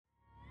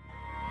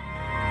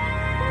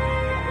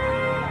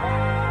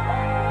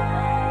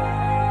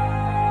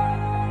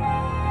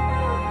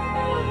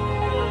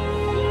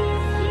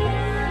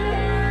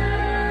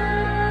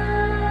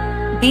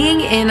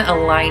Being in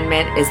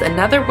alignment is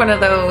another one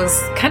of those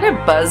kind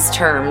of buzz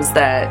terms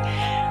that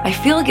I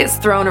feel gets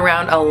thrown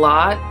around a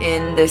lot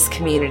in this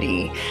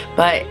community.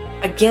 But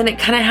again, it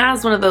kind of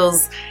has one of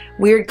those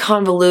weird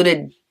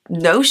convoluted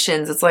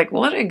notions. It's like,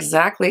 what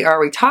exactly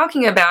are we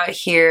talking about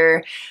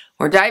here?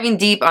 We're diving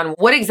deep on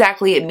what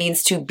exactly it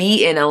means to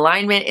be in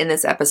alignment in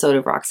this episode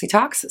of Roxy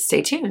Talks.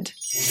 Stay tuned.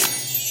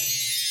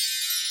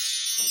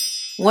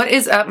 What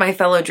is up, my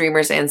fellow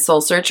dreamers and soul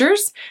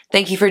searchers?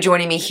 Thank you for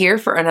joining me here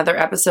for another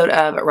episode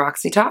of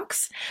Roxy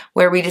Talks,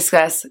 where we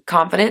discuss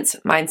confidence,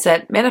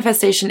 mindset,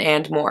 manifestation,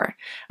 and more.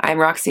 I'm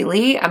Roxy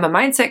Lee. I'm a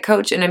mindset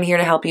coach, and I'm here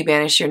to help you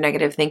banish your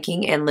negative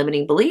thinking and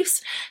limiting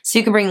beliefs so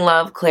you can bring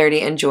love,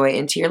 clarity, and joy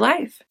into your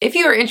life. If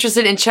you are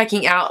interested in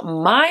checking out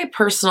my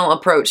personal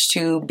approach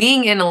to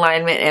being in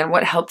alignment and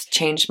what helped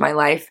change my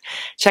life,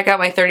 check out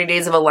my 30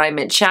 Days of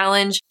Alignment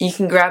Challenge. You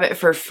can grab it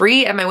for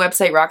free at my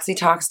website,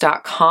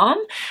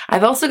 roxytalks.com.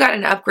 I've also got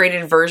an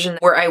upgraded version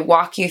where I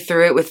walk you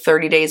through it with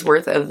 30 days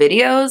worth of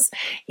videos.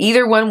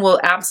 Either one will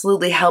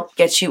absolutely help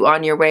get you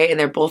on your way, and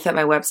they're both at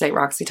my website,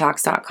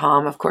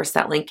 roxytalks.com. Of course,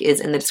 that link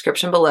is in the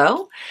description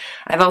below.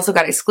 I've also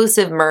got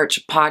exclusive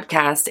merch,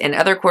 podcast, and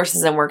other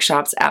courses and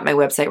workshops at my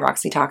website,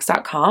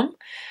 roxytalks.com.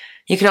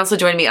 You can also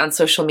join me on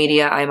social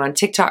media. I'm on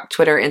TikTok,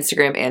 Twitter,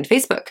 Instagram, and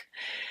Facebook.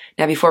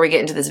 Now, before we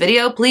get into this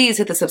video, please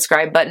hit the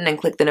subscribe button and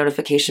click the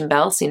notification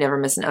bell so you never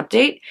miss an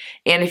update.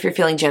 And if you're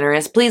feeling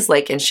generous, please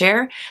like and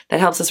share. That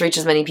helps us reach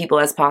as many people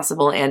as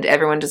possible, and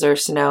everyone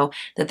deserves to know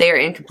that they are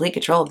in complete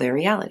control of their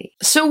reality.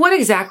 So what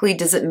exactly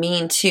does it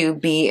mean to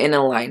be in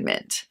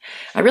alignment?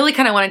 I really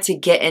kind of wanted to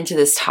get into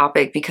this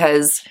topic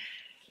because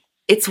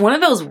it's one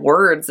of those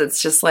words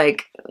that's just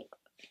like,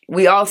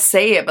 we all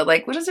say it, but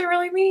like, what does it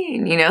really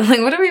mean? You know,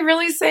 like, what are we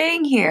really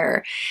saying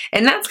here?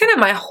 And that's kind of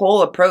my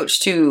whole approach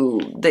to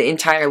the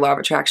entire law of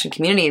attraction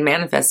community and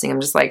manifesting.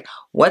 I'm just like,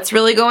 what's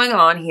really going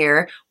on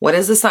here? What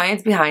is the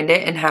science behind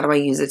it? And how do I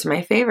use it to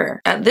my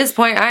favor? At this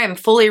point, I am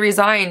fully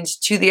resigned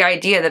to the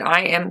idea that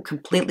I am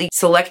completely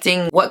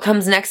selecting what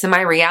comes next in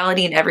my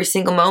reality in every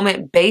single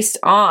moment based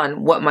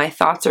on what my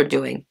thoughts are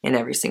doing in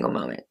every single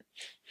moment.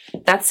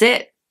 That's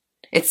it.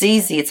 It's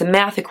easy. It's a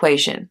math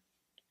equation.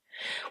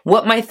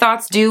 What my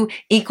thoughts do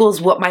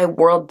equals what my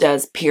world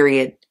does,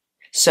 period.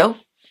 So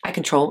I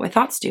control what my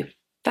thoughts do.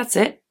 That's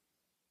it.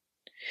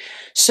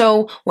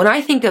 So when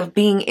I think of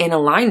being in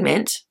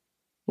alignment,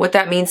 what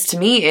that means to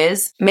me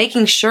is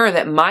making sure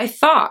that my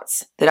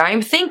thoughts that I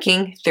am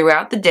thinking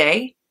throughout the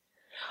day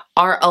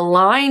are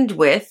aligned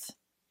with,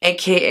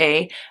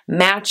 aka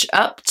match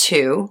up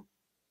to,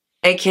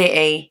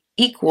 aka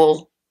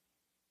equal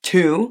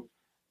to,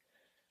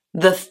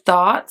 the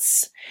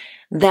thoughts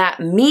that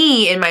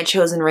me in my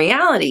chosen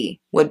reality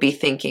would be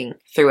thinking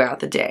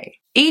throughout the day.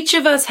 Each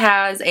of us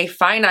has a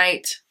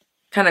finite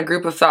kind of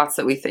group of thoughts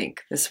that we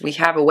think. We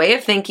have a way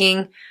of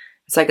thinking.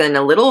 It's like in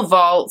a little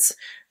vault.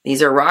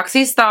 These are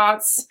Roxy's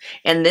thoughts,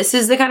 and this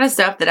is the kind of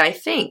stuff that I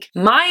think.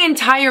 My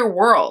entire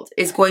world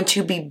is going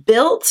to be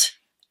built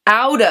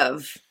out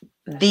of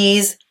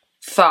these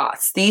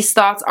thoughts. These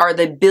thoughts are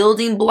the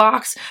building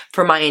blocks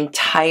for my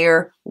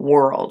entire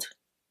world.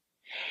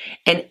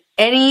 And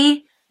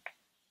any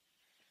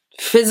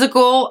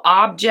physical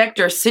object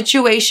or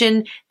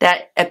situation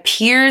that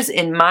appears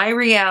in my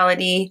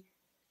reality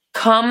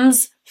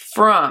comes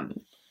from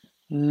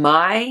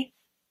my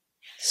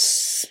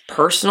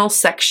personal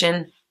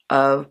section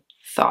of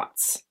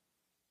thoughts.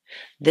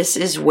 This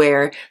is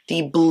where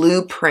the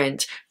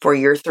blueprint for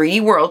your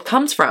 3D world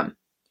comes from.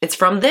 It's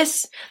from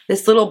this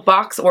little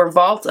box or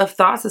vault of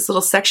thoughts, this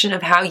little section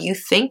of how you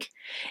think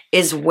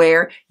is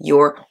where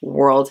your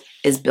world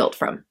is built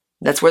from.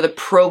 That's where the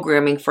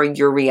programming for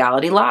your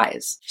reality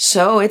lies.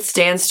 So it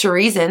stands to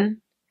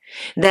reason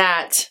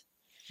that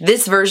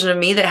this version of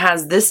me that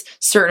has this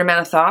certain amount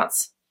of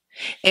thoughts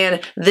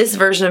and this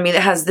version of me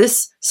that has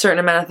this certain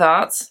amount of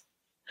thoughts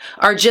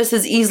are just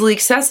as easily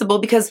accessible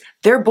because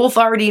they're both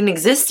already in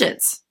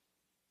existence.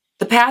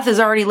 The path is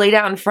already laid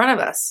out in front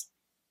of us.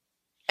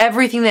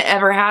 Everything that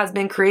ever has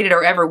been created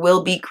or ever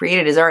will be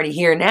created is already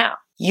here now.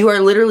 You are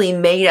literally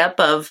made up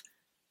of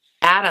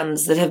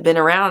atoms that have been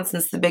around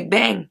since the Big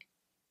Bang.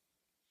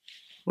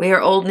 We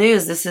are old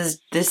news. This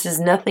is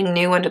nothing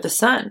new under the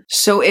sun.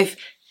 So if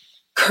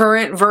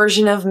current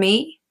version of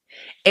me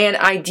and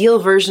ideal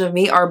version of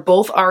me are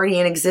both already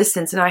in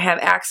existence and I have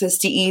access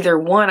to either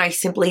one, I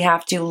simply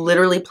have to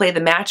literally play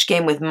the match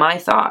game with my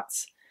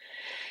thoughts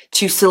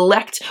to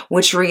select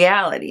which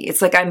reality.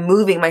 It's like I'm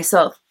moving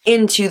myself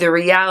into the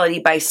reality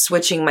by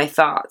switching my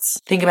thoughts.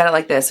 Think about it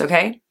like this,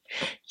 okay?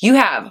 You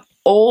have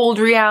old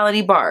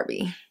reality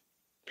Barbie.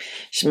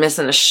 She's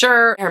missing a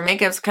shirt. Her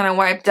makeup's kind of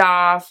wiped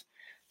off.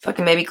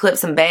 Fucking maybe clipped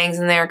some bangs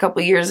in there a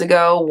couple years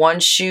ago.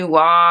 One shoe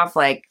off.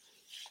 Like,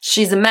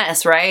 she's a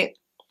mess, right?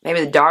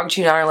 Maybe the dog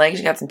chewed on her leg.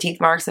 She got some teeth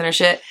marks in her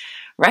shit.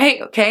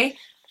 Right? Okay.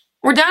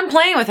 We're done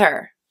playing with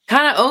her.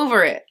 Kind of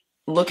over it.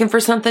 Looking for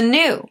something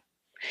new.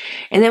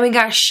 And then we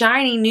got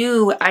shiny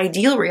new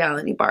ideal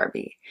reality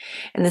Barbie.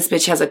 And this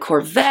bitch has a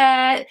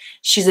Corvette.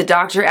 She's a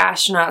doctor,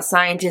 astronaut,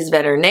 scientist,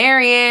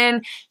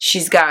 veterinarian.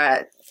 She's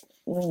got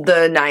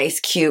the nice,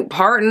 cute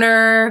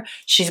partner.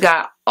 She's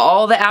got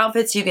all the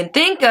outfits you can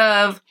think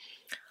of.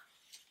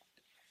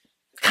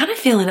 Kind of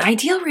feeling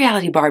ideal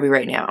reality Barbie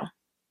right now.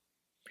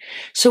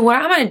 So what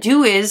I'm going to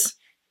do is,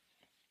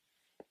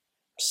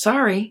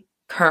 sorry,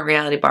 current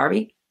reality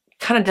Barbie,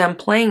 kind of done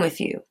playing with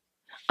you.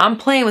 I'm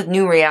playing with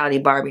new reality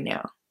Barbie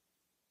now.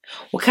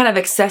 What kind of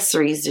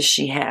accessories does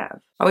she have?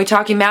 Are we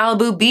talking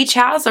Malibu beach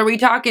house? Are we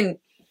talking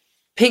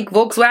pink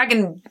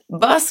Volkswagen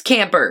bus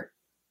camper?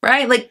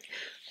 Right? Like,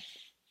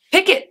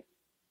 pick it.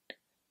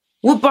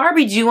 What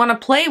Barbie do you want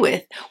to play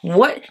with?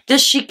 What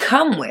does she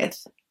come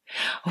with?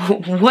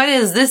 What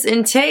does this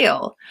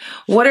entail?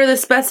 What are the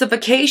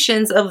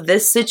specifications of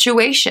this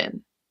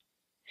situation?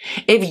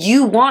 If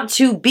you want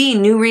to be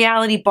new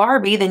reality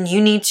Barbie, then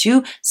you need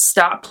to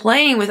stop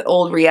playing with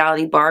old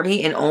reality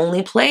Barbie and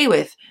only play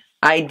with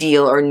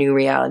ideal or new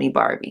reality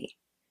Barbie.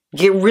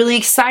 Get really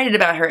excited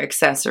about her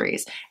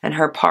accessories and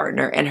her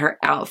partner and her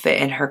outfit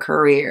and her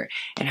career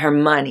and her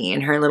money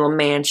and her little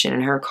mansion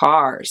and her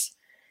cars.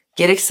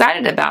 Get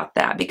excited about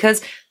that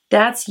because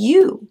that's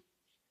you.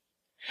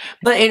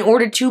 But in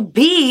order to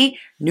be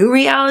new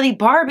reality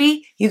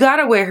Barbie, you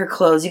gotta wear her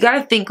clothes. You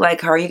gotta think like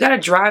her. You gotta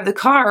drive the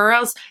car, or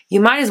else you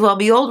might as well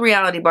be old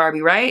reality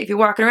Barbie, right? If you're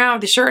walking around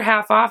with your shirt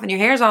half off and your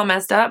hair's all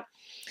messed up,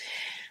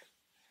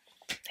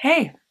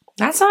 hey,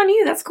 that's on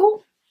you. That's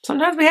cool.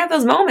 Sometimes we have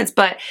those moments,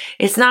 but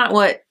it's not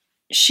what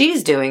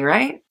she's doing,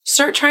 right?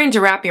 Start trying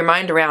to wrap your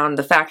mind around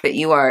the fact that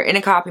you are in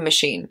a copy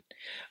machine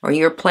or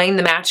you're playing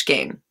the match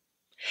game,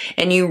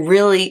 and you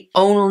really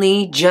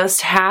only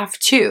just have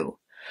to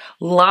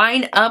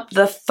line up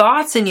the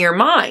thoughts in your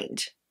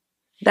mind.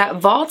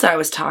 That vault I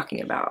was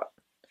talking about.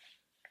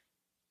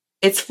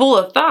 It's full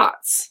of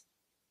thoughts.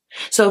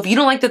 So if you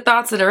don't like the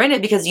thoughts that are in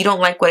it because you don't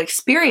like what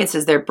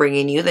experiences they're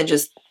bringing you, then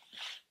just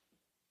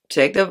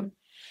take the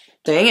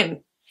thing and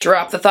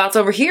drop the thoughts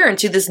over here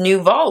into this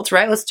new vault,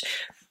 right? Let's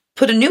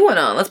put a new one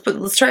on.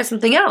 Let's try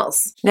something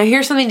else. Now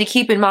here's something to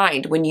keep in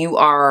mind when you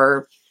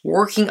are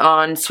working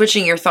on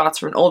switching your thoughts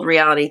from an old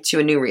reality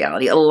to a new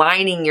reality,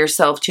 aligning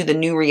yourself to the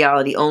new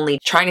reality only,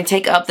 trying to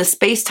take up the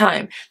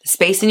space-time, the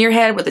space in your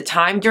head with the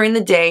time during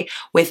the day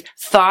with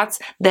thoughts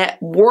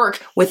that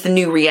work with the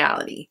new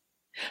reality.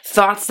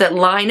 Thoughts that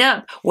line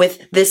up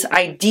with this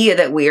idea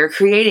that we are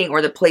creating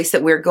or the place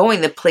that we're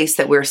going, the place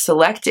that we're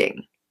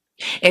selecting.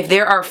 If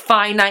there are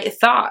finite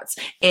thoughts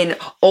in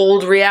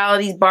old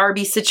reality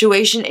Barbie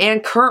situation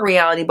and current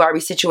reality Barbie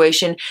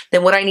situation,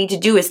 then what I need to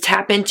do is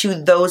tap into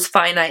those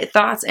finite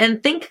thoughts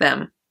and think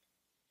them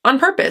on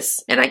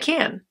purpose. And I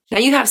can. Now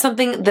you have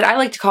something that I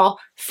like to call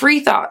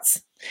free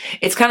thoughts.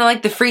 It's kind of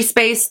like the free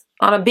space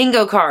on a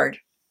bingo card.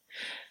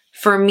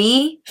 For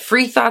me,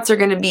 free thoughts are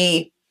going to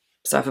be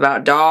stuff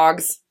about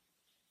dogs,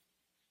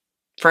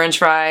 French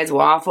fries,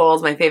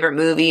 waffles, my favorite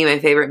movie, my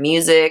favorite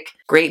music,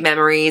 great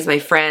memories, my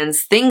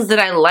friends, things that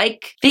I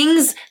like,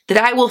 things that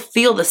I will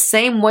feel the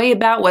same way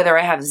about whether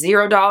I have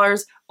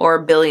 $0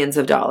 or billions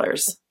of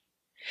dollars.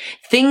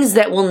 Things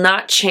that will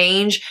not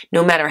change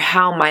no matter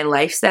how my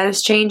life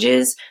status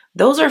changes.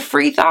 Those are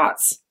free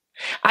thoughts.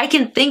 I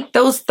can think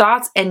those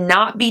thoughts and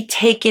not be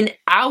taken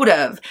out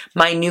of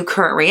my new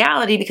current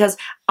reality because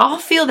I'll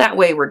feel that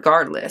way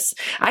regardless.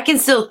 I can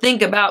still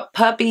think about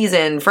puppies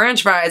and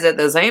French fries at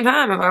the same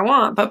time if I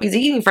want. Puppies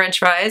eating French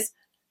fries.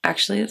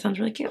 Actually, that sounds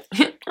really cute.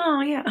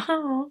 Oh, yeah.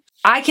 Oh.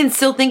 I can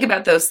still think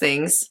about those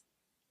things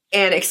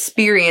and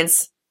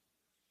experience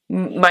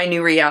my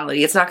new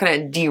reality. It's not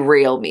going to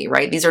derail me,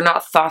 right? These are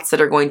not thoughts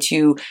that are going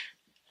to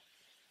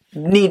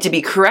need to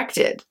be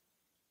corrected.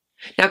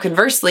 Now,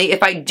 conversely,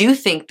 if I do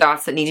think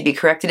thoughts that need to be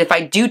corrected, if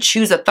I do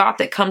choose a thought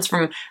that comes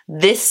from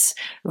this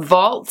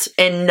vault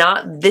and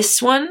not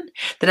this one,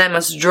 then I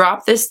must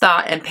drop this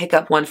thought and pick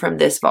up one from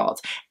this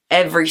vault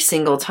every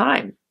single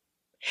time.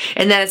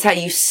 And that is how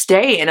you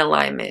stay in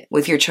alignment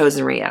with your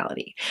chosen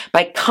reality,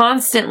 by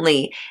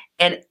constantly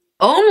and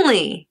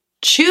only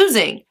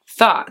choosing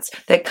thoughts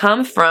that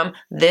come from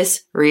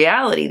this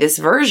reality, this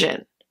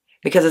version,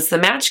 because it's the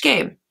match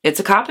game. It's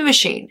a copy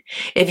machine.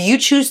 If you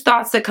choose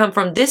thoughts that come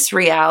from this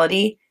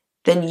reality,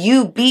 then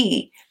you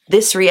be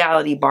this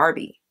reality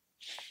Barbie.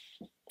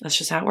 That's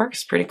just how it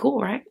works. Pretty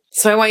cool, right?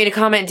 So I want you to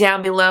comment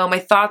down below. My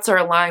thoughts are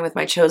aligned with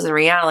my chosen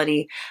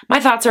reality. My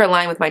thoughts are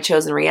aligned with my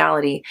chosen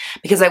reality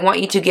because I want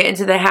you to get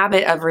into the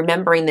habit of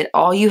remembering that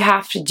all you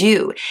have to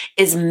do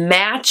is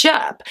match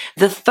up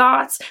the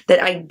thoughts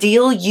that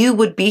ideal you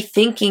would be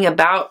thinking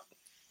about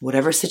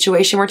whatever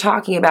situation we're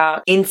talking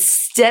about,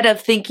 instead of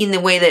thinking the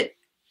way that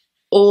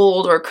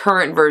old or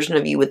current version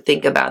of you would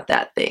think about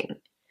that thing.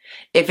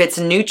 If it's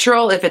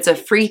neutral, if it's a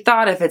free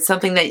thought, if it's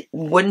something that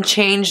wouldn't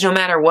change no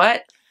matter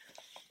what,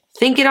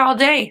 think it all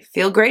day.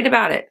 Feel great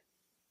about it.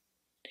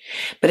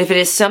 But if it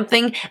is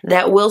something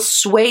that will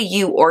sway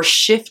you or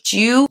shift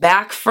you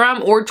back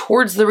from or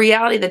towards the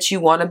reality that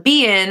you want to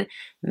be in,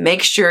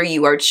 make sure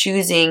you are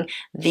choosing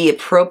the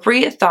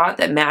appropriate thought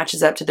that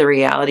matches up to the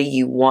reality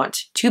you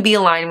want to be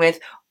aligned with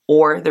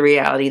or the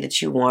reality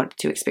that you want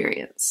to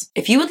experience.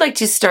 If you would like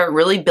to start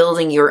really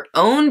building your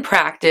own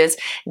practice,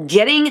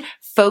 getting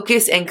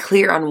focused and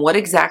clear on what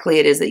exactly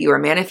it is that you are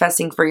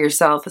manifesting for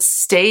yourself,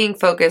 staying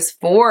focused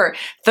for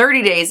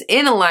 30 days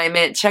in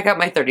alignment, check out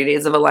my 30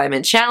 Days of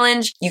Alignment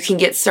Challenge. You can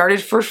get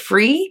started for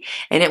free,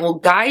 and it will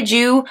guide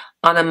you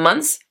on a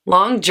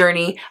months-long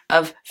journey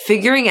of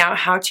figuring out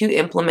how to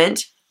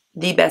implement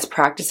the best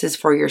practices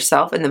for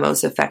yourself in the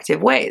most effective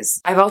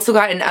ways. I've also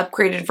got an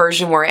upgraded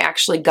version where I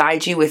actually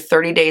guide you with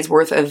 30 days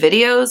worth of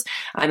videos.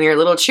 I'm your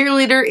little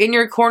cheerleader in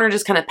your corner,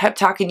 just kind of pep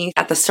talking you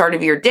at the start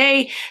of your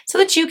day so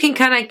that you can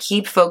kind of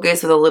keep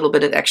focused with a little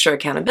bit of extra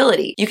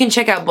accountability. You can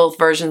check out both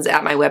versions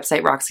at my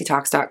website,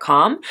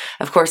 roxytalks.com.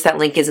 Of course, that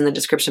link is in the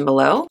description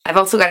below. I've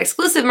also got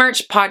exclusive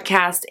merch,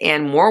 podcast,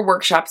 and more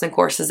workshops and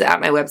courses at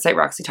my website,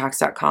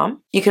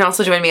 roxytalks.com. You can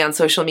also join me on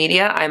social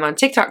media. I'm on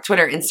TikTok,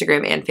 Twitter,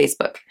 Instagram, and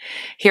Facebook.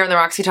 Here on the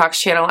Roxy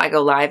Talks channel, I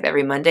go live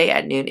every Monday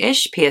at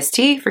noon-ish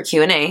PST for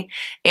Q&A,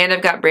 and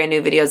I've got brand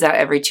new videos out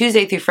every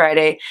Tuesday through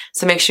Friday,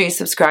 so make sure you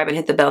subscribe and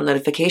hit the bell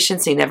notification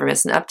so you never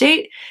miss an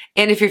update.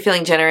 And if you're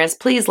feeling generous,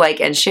 please like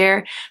and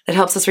share. That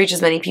helps us reach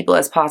as many people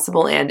as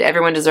possible, and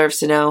everyone deserves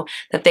to know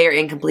that they are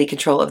in complete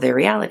control of their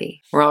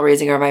reality. We're all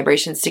raising our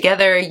vibrations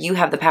together. You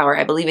have the power.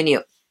 I believe in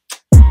you.